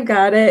 I've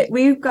got it.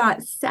 We've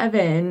got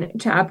 7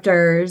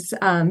 chapters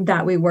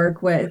that we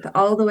work with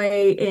all the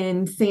way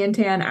in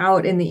Santan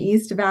out in the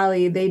East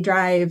Valley. They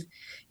drive,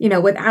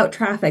 without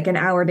traffic, an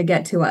hour to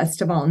get to us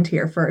to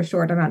volunteer for a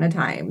short amount of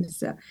time.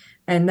 So,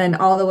 and then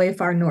all the way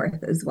far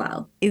north as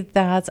well.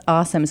 That's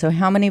awesome. So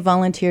how many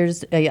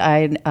volunteers?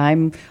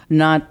 I'm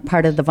not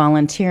part of the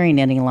volunteering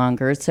any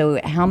longer. So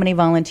how many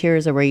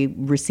volunteers are we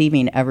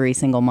receiving every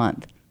single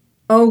month?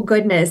 Oh,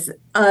 goodness.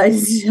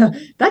 That's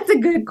a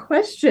good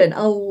question.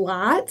 A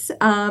lot.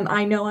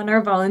 I know on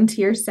our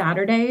volunteer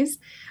Saturdays,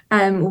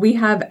 we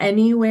have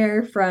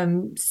anywhere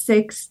from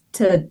 6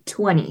 to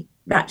 20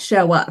 that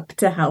show up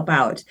to help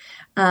out.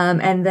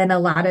 And then a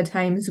lot of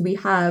times we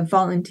have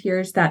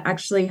volunteers that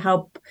actually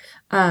help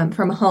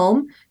from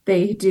home.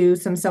 They do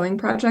some sewing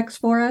projects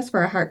for us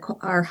for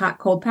our hot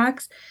cold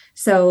packs.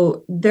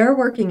 So they're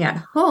working at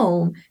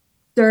home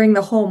during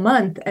the whole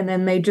month, and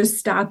then they just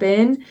stop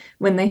in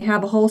when they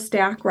have a whole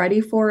stack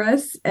ready for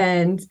us.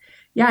 And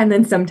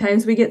then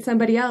sometimes we get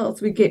somebody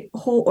else. We get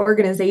whole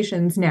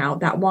organizations now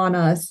that want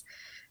us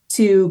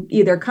to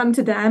either come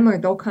to them or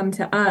they'll come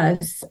to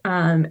us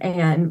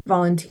and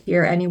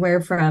volunteer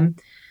anywhere from,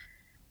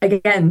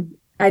 again,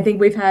 I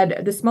think we've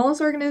had the smallest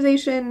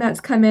organization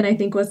that's come in, I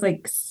think was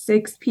like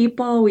 6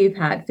 people. We've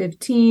had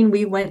 15.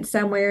 We went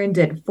somewhere and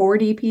did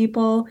 40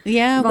 people.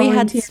 Yeah, we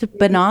had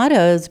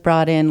Spinato's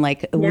brought in.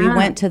 We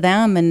went to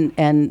them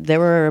and there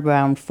were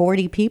around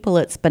 40 people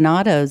at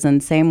Spinato's,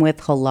 and same with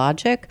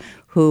Hologic,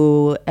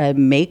 who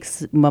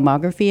makes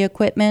mammography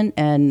equipment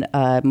and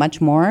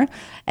much more.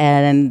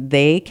 And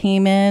they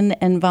came in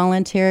and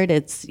volunteered.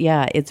 It's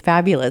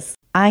fabulous.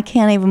 I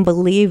can't even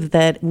believe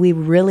that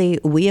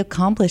we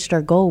accomplished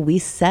our goal. We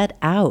set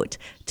out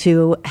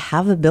to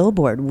have a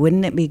billboard.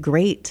 Wouldn't it be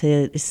great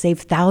to save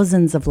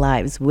thousands of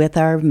lives with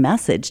our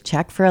message,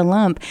 Check for a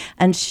Lump?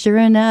 And sure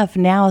enough,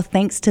 now,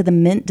 thanks to the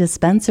Mint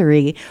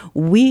Dispensary,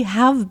 we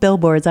have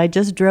billboards. I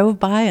just drove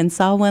by and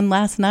saw one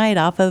last night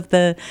off of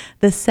the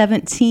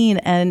 17,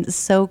 and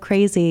so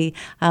crazy.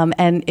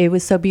 And it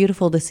was so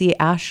beautiful to see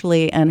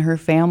Ashley and her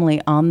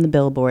family on the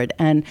billboard,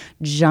 and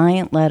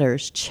giant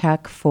letters,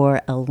 Check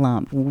for a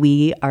Lump.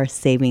 We are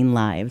saving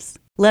lives.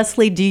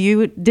 Leslie,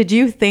 did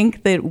you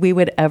think that we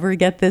would ever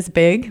get this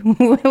big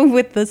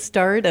with the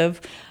start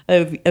of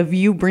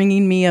you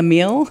bringing me a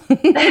meal?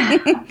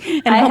 I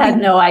had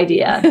no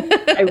idea.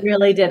 I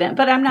really didn't.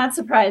 But I'm not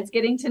surprised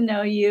getting to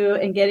know you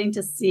and getting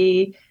to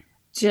see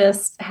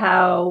just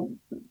how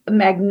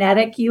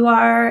magnetic you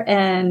are.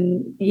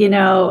 And,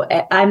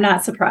 I'm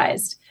not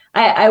surprised.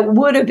 I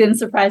would have been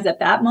surprised at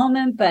that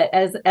moment, but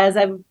as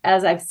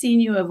I've seen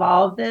you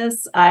evolve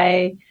this,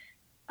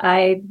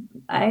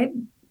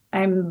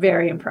 I'm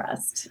very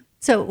impressed.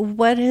 So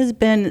what has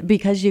been,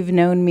 because you've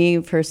known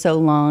me for so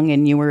long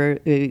and you were,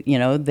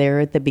 there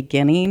at the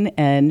beginning,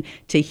 and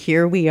to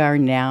here we are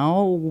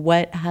now,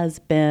 what has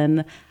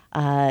been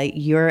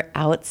your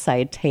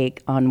outside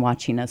take on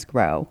watching us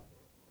grow?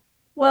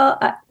 Well,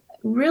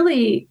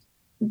 really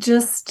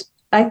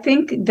I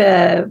think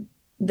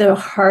the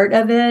heart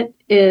of it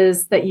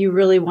is that you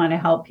really want to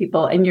help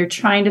people and you're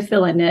trying to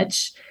fill a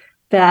niche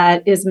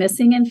that is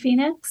missing in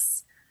Phoenix.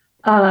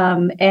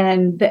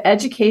 And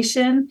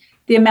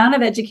the amount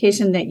of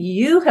education that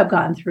you have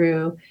gone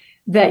through,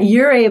 that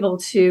you're able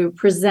to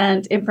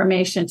present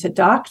information to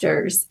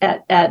doctors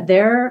at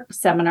their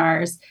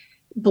seminars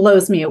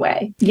blows me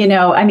away.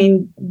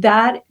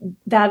 That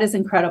is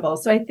incredible.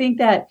 So I think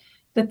that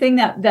the thing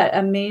that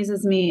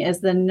amazes me is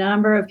the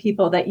number of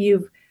people that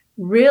you've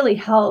really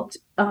helped.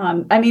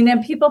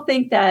 And people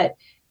think that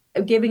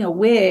giving a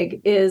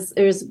wig is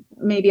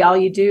maybe all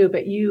you do,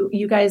 but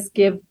you guys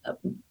give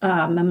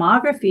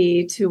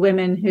mammography to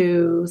women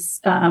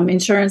whose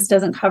insurance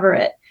doesn't cover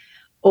it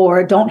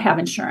or don't have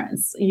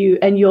insurance.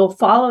 You'll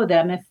follow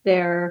them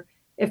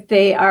if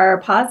they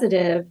are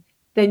positive,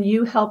 then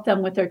you help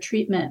them with their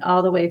treatment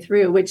all the way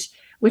through, which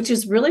which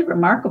is really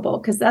remarkable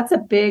because that's a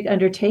big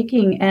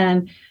undertaking.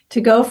 And to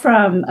go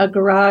from a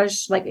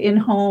garage, like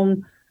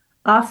in-home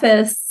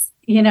office,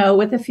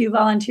 with a few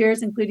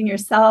volunteers, including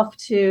yourself,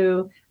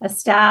 to a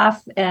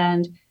staff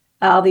and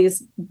all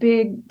these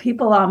big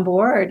people on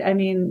board. I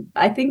mean,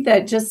 I think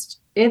that just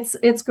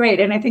it's great.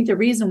 And I think the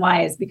reason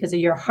why is because of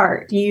your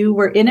heart. You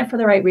were in it for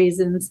the right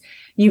reasons.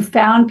 You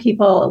found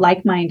people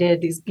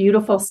like-minded, these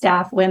beautiful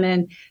staff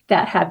women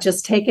that have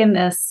just taken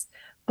this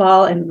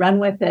ball and run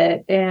with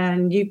it.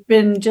 And you've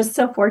been just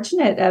so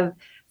fortunate of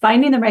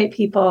finding the right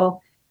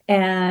people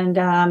and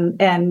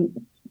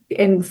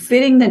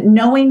fitting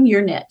knowing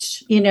your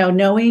niche,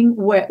 knowing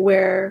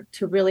where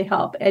to really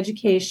help.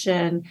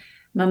 Education,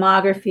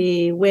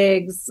 mammography,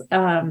 wigs.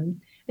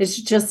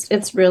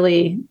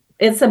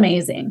 It's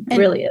amazing. It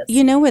really is.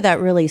 Where that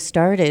really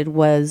started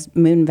was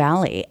Moon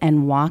Valley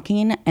and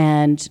walking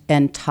and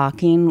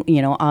talking,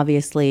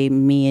 obviously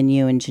me and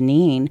you and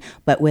Janine,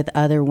 but with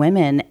other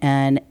women.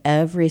 And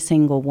every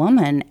single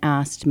woman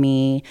asked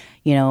me,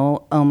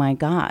 oh my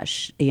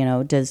gosh,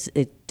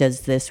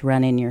 does this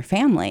run in your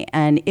family?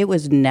 And it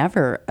was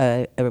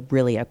never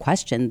really a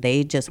question.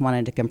 They just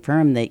wanted to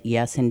confirm that,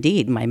 yes,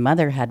 indeed, my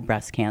mother had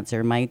breast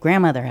cancer, my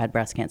grandmother had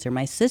breast cancer,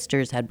 my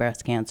sisters had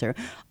breast cancer.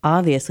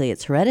 Obviously,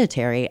 it's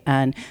hereditary.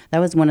 And that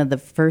was one of the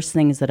first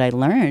things that I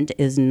learned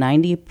is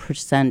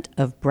 90%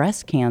 of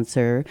breast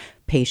cancer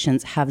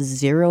patients have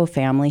zero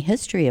family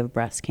history of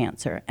breast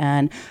cancer.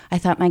 And I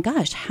thought, my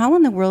gosh, how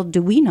in the world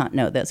do we not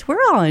know this?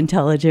 We're all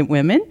intelligent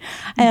women.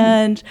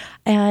 Mm-hmm.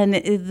 And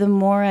the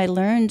more I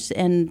learned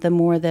and the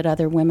more that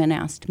other women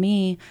asked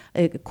me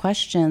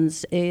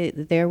questions,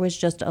 there was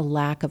just a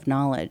lack of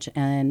knowledge.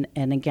 And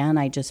again,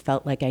 I just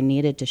felt like I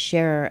needed to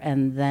share.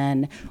 And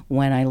then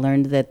when I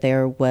learned that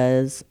there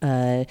was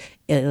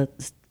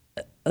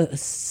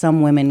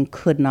some women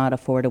could not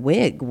afford a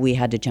wig, we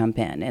had to jump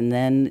in. And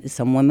then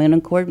some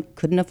women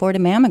couldn't afford a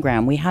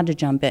mammogram, we had to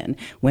jump in.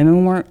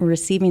 Women weren't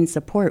receiving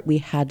support, we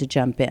had to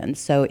jump in.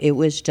 So it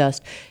was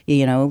just,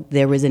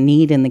 there was a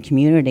need in the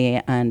community,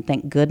 and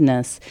thank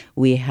goodness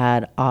we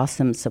had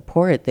awesome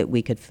support that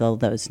we could fill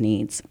those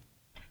needs.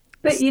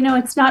 But,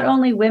 it's not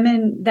only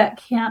women that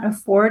can't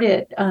afford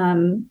it.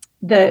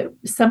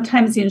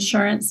 Sometimes the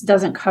insurance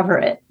doesn't cover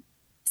it.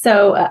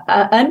 So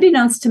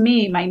unbeknownst to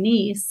me, my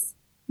niece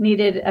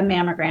needed a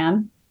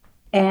mammogram,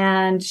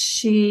 and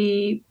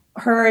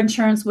her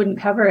insurance wouldn't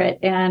cover it.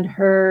 And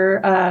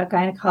her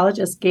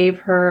gynecologist gave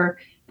her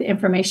the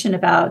information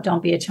about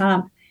don't be a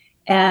chump,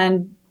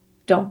 and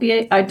don't be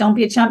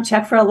a chump,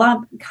 check for a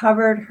lump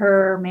covered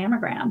her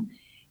mammogram.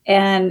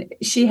 And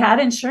she had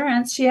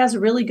insurance. She has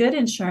really good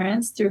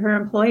insurance through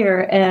her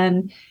employer,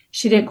 and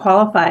she didn't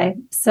qualify.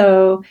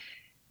 So,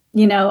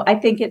 I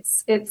think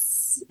it's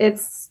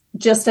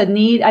just a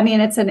need. I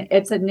mean, it's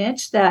a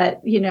niche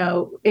that,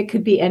 it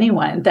could be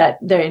anyone that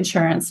their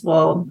insurance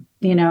will,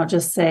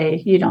 just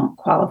say you don't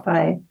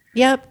qualify.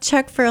 Yep,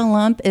 Check for a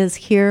Lump is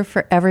here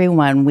for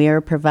everyone. We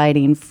are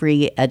providing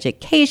free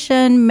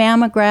education,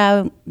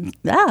 mammograms,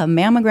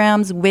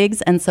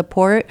 wigs, and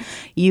support.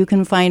 You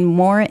can find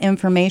more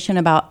information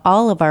about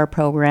all of our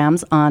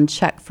programs on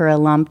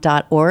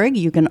checkforalump.org.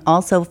 You can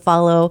also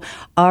follow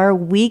our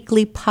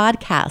weekly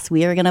podcast.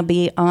 We are going to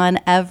be on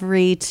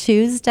every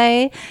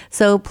Tuesday,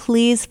 so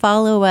please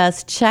follow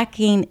us,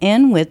 Checking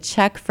In with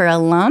Check for a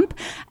Lump.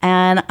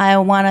 And I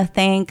want to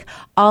thank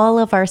all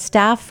of our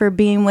staff for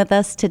being with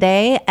us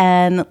today.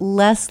 And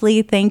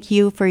Leslie, thank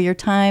you for your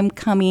time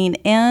coming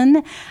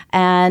in.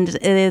 And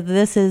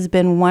this has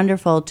been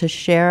wonderful to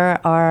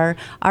share our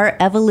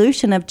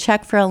evolution of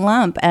Check for a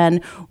Lump.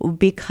 And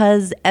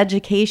because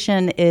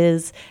education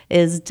is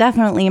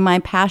definitely my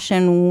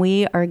passion,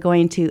 we are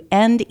going to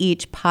end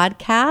each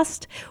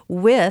podcast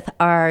with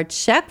our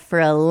Check for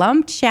a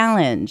Lump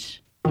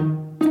challenge.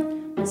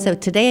 So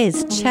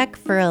today's Check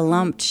for a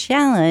Lump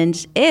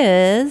challenge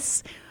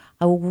is,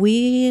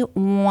 we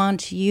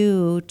want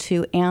you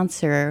to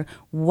answer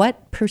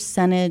what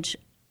percentage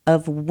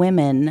of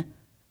women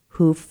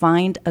who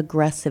find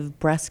aggressive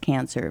breast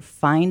cancer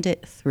find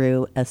it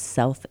through a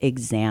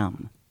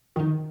self-exam.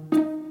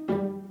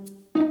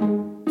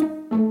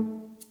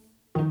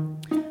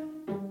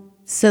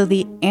 So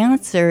the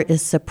answer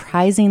is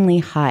surprisingly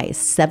high.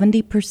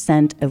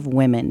 70% of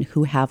women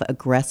who have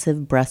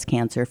aggressive breast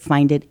cancer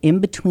find it in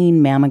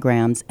between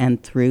mammograms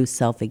and through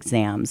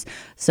self-exams.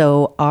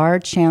 So our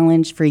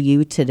challenge for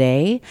you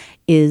today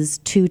is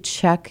to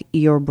check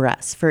your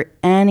breasts for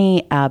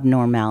any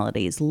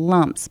abnormalities,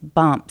 lumps,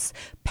 bumps,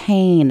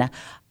 pain,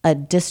 a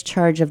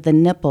discharge of the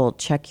nipple,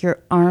 check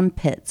your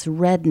armpits,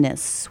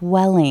 redness,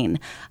 swelling,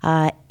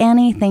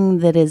 anything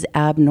that is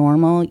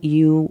abnormal,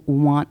 you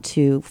want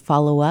to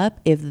follow up.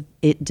 If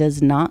It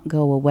does not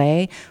go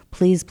away.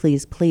 Please,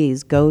 please,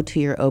 please go to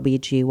your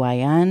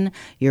OBGYN,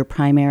 your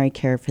primary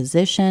care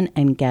physician,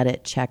 and get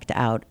it checked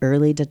out.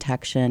 Early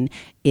detection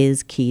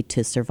is key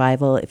to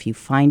survival. If you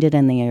find it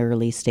in the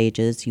early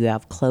stages, you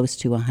have close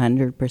to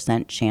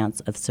 100% chance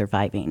of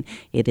surviving.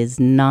 It is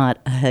not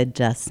a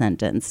death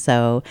sentence.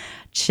 So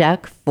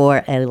check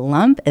for a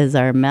lump is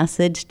our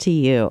message to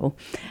you.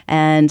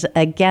 And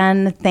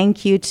again,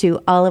 thank you to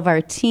all of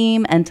our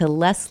team and to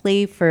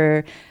Leslie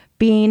for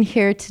being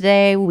here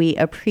today. We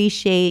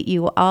appreciate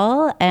you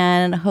all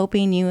and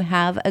hoping you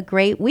have a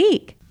great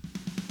week.